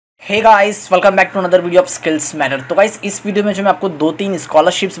Hey guys, welcome back to another video of skills matter. तो guys, इस video में जो मैं आपको 2-3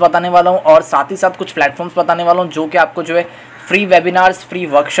 स्कॉलरशिप्स बताने वाला हूं और साथ ही साथ कुछ प्लेटफॉर्म्स बताने वाला हूं जो कि आपको जो है free webinars, free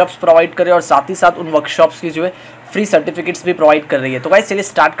workshops provide कर रहे हैं और साथ ही साथ उन वर्कशॉप्स की जो है फ्री सर्टिफिकेट्स भी प्रोवाइड कर रही है। तो गाइस चलिए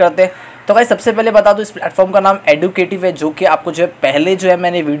स्टार्ट करते हैं। तो गाइस सबसे पहले बता दूं, इस प्लेटफॉर्म का नाम एडुकेटिव है, जो कि आपको जो है पहले जो है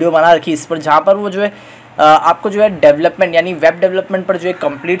मैंने वीडियो बना रखी इस पर, जहाँ पर वो जो है आपको जो है डेवलपमेंट यानी वेब डेवलपमेंट पर जो है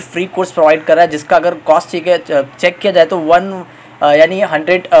कंप्लीट फ्री कोर्स प्रोवाइड कर रहा है, जिसका अगर कॉस्ट चेक किया जाए तो यानी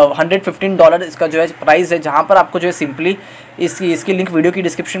 $115 इसका जो है प्राइस है, जहाँ पर आपको जो है सिंपली इसकी लिंक वीडियो की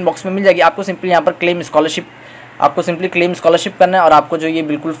डिस्क्रिप्शन बॉक्स में मिल जाएगी। आपको सिंपली यहाँ पर क्लेम स्कॉलरशिप करना है और आपको जो ये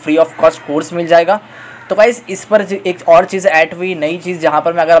बिल्कुल फ्री ऑफ कॉस्ट कोर्स मिल जाएगा। तो गाइस इस पर एक और चीज़ ऐड हुई, नई चीज़, जहाँ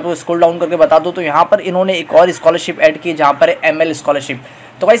पर मैं अगर आपको स्क्रॉल डाउन करके बता दूँ तो यहाँ पर इन्होंने एक और स्कॉलरशिप ऐड की, जहाँ पर है ML स्कॉलरशिप।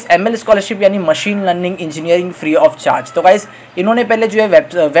 तो गाइस ML स्कॉलरशिप यानी machine learning engineering free of charge. तो गाइस इन्होंने पहले जो है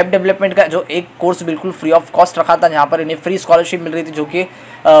वेब डेवलपमेंट का जो एक कोर्स बिल्कुल फ्री ऑफ कॉस्ट रखा था, जहाँ पर इन्हें फ्री स्कॉलरशिप मिल रही थी, जो कि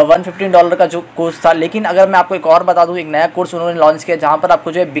 $115 का जो कोर्स था। लेकिन अगर मैं आपको एक और बता दूँ, एक नया कोर्स उन्होंने लॉन्च किया, जहाँ पर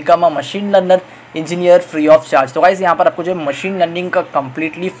आपको जो है become a machine learner engineer free of charge. तो गाइस यहाँ पर आपको जो है मशीन लर्निंग का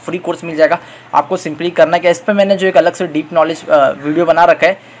कम्प्लीटली फ्री कोर्स मिल जाएगा। आपको सिंपली करना क्या, इस पर मैंने जो एक अलग से डीप नॉलेज वीडियो बना रखा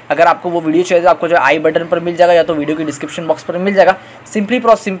है। अगर आपको वो वीडियो चाहिए तो आपको जो आई बटन पर मिल जाएगा या तो वीडियो की डिस्क्रिप्शन बॉक्स पर मिल जाएगा।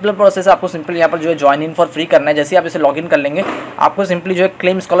 सिंपल प्रोसेस है, आपको सिंपली यहाँ पर जो है ज्वाइन इन फॉर फ्री करना है। जैसे आप इसे लॉगिन कर लेंगे, आपको सिंपली जो है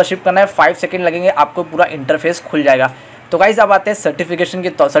क्लेम स्कॉलरशिप करना है, 5 सेकंड लगेंगे, आपको पूरा इंटरफेस खुल जाएगा। तो गाइस अब आते हैं सर्टिफिकेट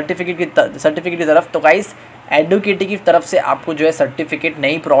की तरफ। तो गाइस एडुकेटिव की तरफ से आपको जो है सर्टिफिकेट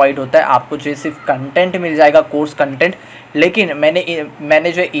नहीं प्रोवाइड होता है, आपको जो है सिर्फ कंटेंट मिल जाएगा, कोर्स कंटेंट। लेकिन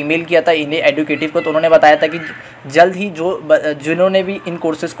मैंने जो ईमेल किया था इन्हें एडुकेटिव को, तो उन्होंने बताया था कि जल्द ही जिन्होंने भी इन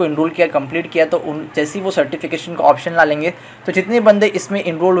कोर्सेज़ को इनरोल किया, कंप्लीट किया, तो जैसे ही वो सर्टिफिकेशन का ऑप्शन ला लेंगे तो जितने बंदे इसमें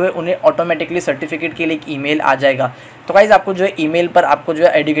इनरोल हुए उन्हें ऑटोमेटिकली सर्टिफिकेट के लिए एक ईमेल आ जाएगा। तो गाइस आपको जो है ईमेल पर आपको जो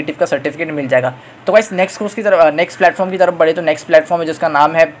है एडुकेटिव का सर्टिफिकेट मिल जाएगा। तो गाइस नेक्स्ट प्लेटफॉर्म की तरफ बढ़े तो नेक्स्ट प्लेटफॉर्म है जिसका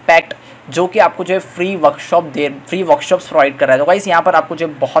नाम है पैक्ट, जो कि आपको जो है फ्री वर्कशॉप्स प्रोवाइड कर रहा है। तो गाइस यहाँ पर आपको जो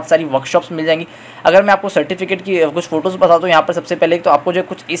बहुत सारी वर्कशॉप्स मिल जाएंगी। अगर मैं आपको सर्टिफिकेट की कुछ फोटोज़ बता दूँ यहाँ पर, सबसे पहले तो आपको जो है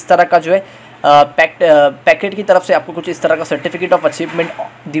कुछ इस तरह का जो है पैकेट की तरफ से आपको कुछ इस तरह का certificate of achievement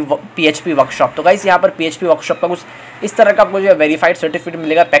the PHP workshop. तो गाइस यहाँ पर PHP वर्कशॉप का कुछ इस तरह का आपको जो है वेरीफाइड सर्टिफिकेट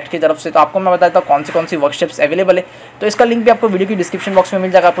मिलेगा पैक्ट की तरफ से। तो आपको मैं बताता हूँ कौन सी वर्कशॉप्स अवेलेबल है, तो इसका लिंक भी आपको वीडियो की डिस्क्रिप्शन बॉक्स में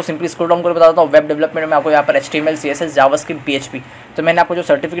मिल जाएगा। आपको सिंपली स्क्रॉल डाउन कर बताता हूँ। वेब डेवलपमेंट में आपको यहाँ पर HTML, CSS, जावास्क्रिप्ट, PHP। तो मैंने आपको जो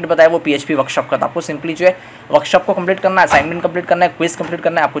सर्टिफिकेट बताया वो PHP वर्कशॉप का था। आपको सिंपली जो है वर्कशॉप को कंप्लीट करना है, असाइनमेंट कंप्लीट करना है, क्विज कंप्लीट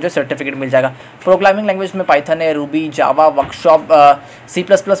करना है, आपको जो सर्टिफिकेट मिल जाएगा। प्रोग्रामिंग लैंग्वेज में पाइथन है, रूबी, जावा वर्कशॉप, C++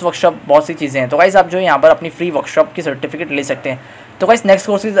 वर्कशॉप, बहुत सी चीज़ें हैं। तो गाइस आप जो है यहाँ पर अपनी फ्री वर्कशॉप की सर्टिफिकेट ले सकते हैं। तो गाइस नेक्स्ट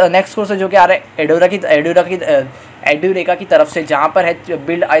कोर्स है जो कि आ रहा है एडुरेका की तरफ से, जहाँ पर है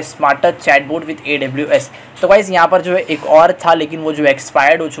build a smarter chatbot with AWS। तो गाइस यहाँ पर जो है एक और था, लेकिन वो जो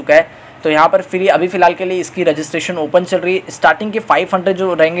एक्सपायर्ड हो चुका है। तो यहाँ पर अभी फ़िलहाल के लिए इसकी रजिस्ट्रेशन ओपन चल रही है। स्टार्टिंग के 500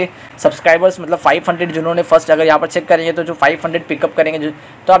 जो रहेंगे सब्सक्राइबर्स, मतलब 500 जिन्होंने फर्स्ट, अगर यहाँ पर चेक करेंगे तो जो 500 पिकअप करेंगे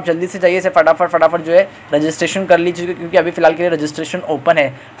तो आप जल्दी से जाइए, इसे फटाफट जो है रजिस्ट्रेशन कर लीजिए, क्योंकि अभी फ़िलहाल के लिए रजिस्ट्रेशन ओपन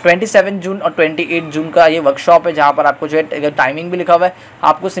है। 27 जून और 28 जून का ये वर्कशॉप है, जहाँ पर आपको जो है टाइमिंग भी लिखा हुआ है,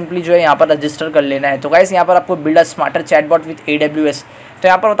 आपको सिंपली जो है यहाँ पर रजिस्टर कर लेना है। तो गाइस यहाँ पर आपको build a smarter chatbot with AWS। तो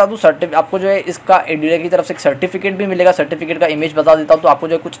यहाँ पर बता दूँ आपको जो है इसका एडुरेका की तरफ से एक सर्टिफिकेट भी मिलेगा। सर्टिफिकेट का इमेज बता देता हूँ। तो आपको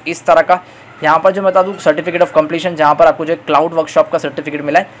जो है कुछ इस तरह का यहाँ पर जो बता दूँ सर्टिफिकेट ऑफ कंप्लीशन, जहाँ पर आपको जो है क्लाउड वर्कशॉप का सर्टिफिकेट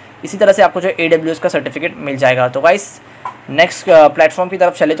मिला है, इसी तरह से आपको जो है AWS का सर्टिफिकेट मिल जाएगा। तो गाइस नेक्स्ट प्लेटफॉर्म की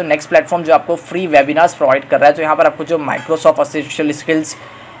तरफ चले तो नेक्स्ट प्लेटफॉर्म जो आपको फ्री वेबिनार्स प्रोवाइड कर रहा है। तो यहाँ पर आपको जो माइक्रोसॉफ्ट ऑफिशियल स्किल्स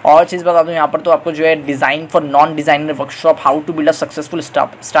और चीज़ बता दूँ यहाँ पर, तो आपको जो है design for non designer workshop, how to build a successful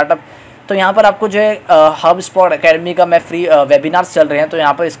startup. तो यहाँ पर आपको जो है हबस्पॉट अकेडमी का फ्री वेबिनार्स चल रहे हैं। तो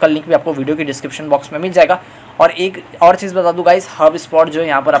यहाँ पर इसका लिंक भी आपको वीडियो की डिस्क्रिप्शन बॉक्स में मिल जाएगा। और एक और चीज़ बता दूँ गाइस, हबस्पॉट जो है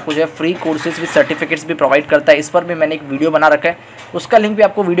यहाँ पर आपको जो है फ्री कोर्सेज विद सर्टिफिकेट्स भी प्रोवाइड करता है। इस पर भी मैंने एक वीडियो बना रखा है, उसका लिंक भी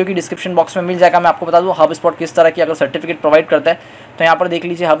आपको वीडियो की डिस्क्रिप्शन बॉक्स में मिल जाएगा। मैं आपको बता दूँ हबस्पॉट किस तरह की अगर सर्टिफिकेट प्रोवाइड करता है, तो यहाँ पर देख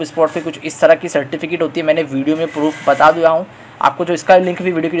लीजिए हबस्पॉट पे कुछ इस तरह की सर्टिफिकेट होती है। मैंने वीडियो में प्रूफ बता दिया हूँ आपको, जो इसका लिंक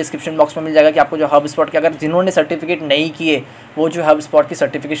भी वीडियो की डिस्क्रिप्शन बॉक्स में मिल जाएगा कि आपको जो हबस्पॉट के अगर जिन्होंने सर्टिफिकेट नहीं किए वो जो हबस्पॉट की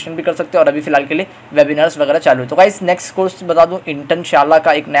सर्टिफिकेशन भी कर सकते हैं। और अभी फिलहाल के लिए वेबिनार्स वगैरह चालू है। तो गाइस नेक्स्ट कोर्स बता दूं, इंटर्नशाला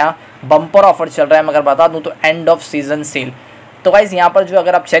का एक नया बम्पर ऑफर चल रहा है। मगर बता दूं तो एंड ऑफ सीजन सेल। तो गाइस यहाँ पर जो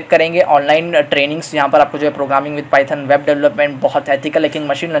अगर आप चेक करेंगे ऑनलाइन ट्रेनिंग्स, यहाँ पर आपको जो है programming with Python, web development, बहुत एथिकल हैकिंग,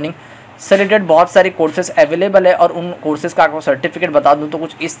 मशीन लर्निंग से रिलेटेड बहुत सारे कोर्सेज अवेलेबल है। और उन कोर्सेज का आपको सर्टिफिकेट बता दूं तो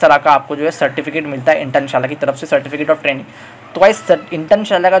कुछ इस तरह का आपको जो है सर्टिफिकेट मिलता है इंटर्नशाला की तरफ से, सर्टिफिकेट ऑफ ट्रेनिंग। तो गाइस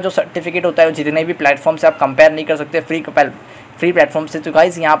इंटर्नशाला का जो सर्टिफिकेट होता है वो जितने भी प्लेटफॉर्म से आप कंपेयर नहीं कर सकते फ्री प्लेटफॉर्म से। तो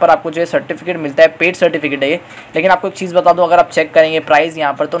गाइस यहाँ पर आपको जो है सर्टिफिकेट मिलता है, पेड सर्टिफिकेट है ये। लेकिन आपको एक चीज़ बता दूँ, अगर आप चेक करेंगे प्राइस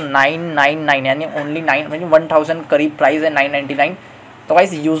यहाँ पर तो 999 यानी ओनली 9 यानी 1000 करीब प्राइस है, 999। तो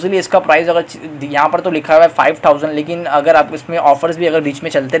गाइस यूजुअली इसका प्राइस अगर यहाँ पर तो लिखा हुआ है 5000, लेकिन अगर आप इसमें ऑफर्स भी अगर बीच में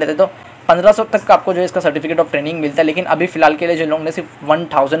चलते रहते तो 1500 तक का आपको जो है इसका सर्टिफिकेट ऑफ ट्रेनिंग मिलता है। लेकिन अभी फिलहाल के लिए जो लोगों ने सिर्फ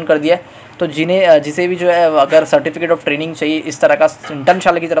 1000 कर दिया है, तो जिसे भी जो है अगर सर्टिफिकेट ऑफ ट्रेनिंग चाहिए इस तरह का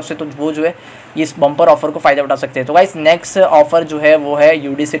इंटर्नशाला की तरफ से, तो वो जो है इस बम्पर ऑफर को फ़ायदा उठा सकते हैं। तो गाइस नेक्स्ट ऑफर जो है वो है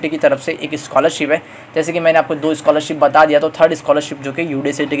यूडीसीटी की तरफ से एक स्कॉलरशिप है। जैसे कि मैंने आपको 2 स्कॉलरशिप बता दिया, तो थर्ड स्कॉलरशिप जो कि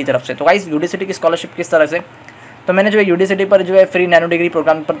यूडीसीटी की तरफ से। तो गाइस यूडीसीटी की स्कॉलरशिप किस तरह से, तो मैंने जो है यूडीसीटी पर जो है फ्री नैनो डिग्री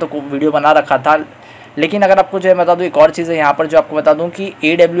प्रोग्राम पर तो वीडियो बना रखा था। लेकिन अगर आपको जो है बता दूँ एक और चीज़ है यहाँ पर, जो आपको बता दूँ कि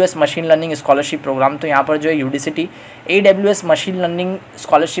AWS machine learning scholarship programme, तो यहाँ पर जो है UDCT AWS machine learning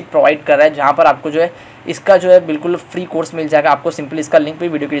scholarship provide कर रहा है, जहाँ पर आपको जो है इसका जो है बिल्कुल फ्री कोर्स मिल जाएगा। आपको सिंपली इसका लिंक भी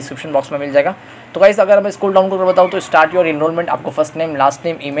वीडियो के डिस्क्रिप्शन बॉक्स में मिल जाएगा। तो गाइस अगर मैं स्कूल डाउन करके बताऊँ तो स्टार्ट योर एनरोलमेंट, आपको first name, last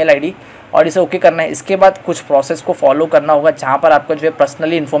name, email ID और इसे ओके करना है। इसके बाद कुछ प्रोसेस को फॉलो करना होगा, जहाँ पर आपको जो है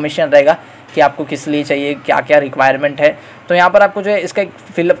पर्सनली इन्फॉर्मेशन रहेगा कि आपको किस लिए चाहिए, क्या क्या रिक्वायरमेंट है। तो यहाँ पर आपको जो है इसका एक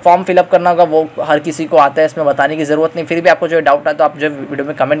फॉर्म फिलअप करना होगा, वो हर किसी को आता है, इसमें बताने की ज़रूरत नहीं। फिर भी आपको जो है डाउट है तो आप जो है वीडियो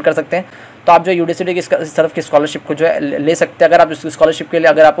में कमेंट कर सकते हैं। तो आप जो यूडीसीटी की इस तरफ की स्कॉलरशिप को जो है ले सकते हैं। अगर आप इस स्कॉलरशिप के लिए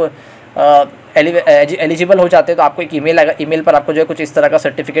अगर आप एलिजिबल हो जाते हैं तो आपको एक ईमेल आएगा, ईमेल पर आपको जो है कुछ इस तरह का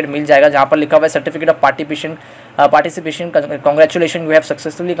सर्टिफिकेट मिल जाएगा, जहाँ पर लिखा हुआ है certificate of participation, congratulation, you have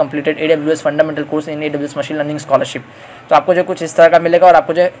successfully completed AWS fundamental course in AWS machine learning scholarship. तो आपको जो कुछ इस तरह का मिलेगा और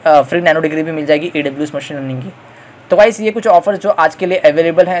आपको जो है फ्री नैनो डिग्री भी मिल जाएगी AWS मशीन लर्निंग की। तो गाइस ये कुछ ऑफर्स जो आज के लिए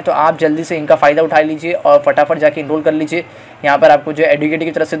अवेलेबल हैं, तो आप जल्दी से इनका फ़ायदा उठा लीजिए और फटाफट जाके इनरोल कर लीजिए। यहाँ पर आपको जो है एडुकेटिव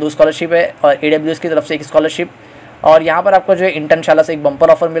की तरफ से 2 स्कॉलरशिप है और AWS की तरफ से 1 स्कॉलरशिप, और यहाँ पर आपको जो है इंटर्नशाला से एक बम्पर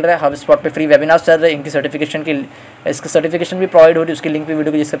ऑफर मिल रहा है। हबस्पॉट पे फ्री वेबिनार्स चल रहे हैं, इनकी इसकी सर्टिफिकेशन भी प्रोवाइड हो रही है, उसकी लिंक भी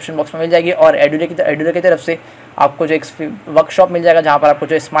वीडियो के डिस्क्रिप्शन बॉक्स में मिल जाएगी। और एडुरेका की तरफ से आपको जो एक वर्कशॉप मिल जाएगा, जहाँ पर आपको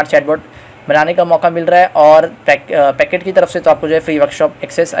जो स्मार्ट चैटबॉट बनाने का मौका मिल रहा है। और पैकेट की तरफ से तो आपको जो है फ्री वर्कशॉप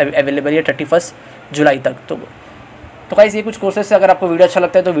एक्सेस अवेलेबल है 31 जुलाई तक। तो गाइस ये कुछ कोर्सेस से, अगर आपको वीडियो अच्छा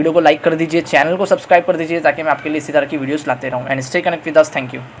लगता है तो वीडियो को लाइक कर दीजिए, चैनल को सब्सक्राइब कर दीजिए, ताकि मैं आपके लिए इसी तरह की वीडियोस लाते रहूँ। And stay connect with us.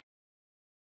 Thank you.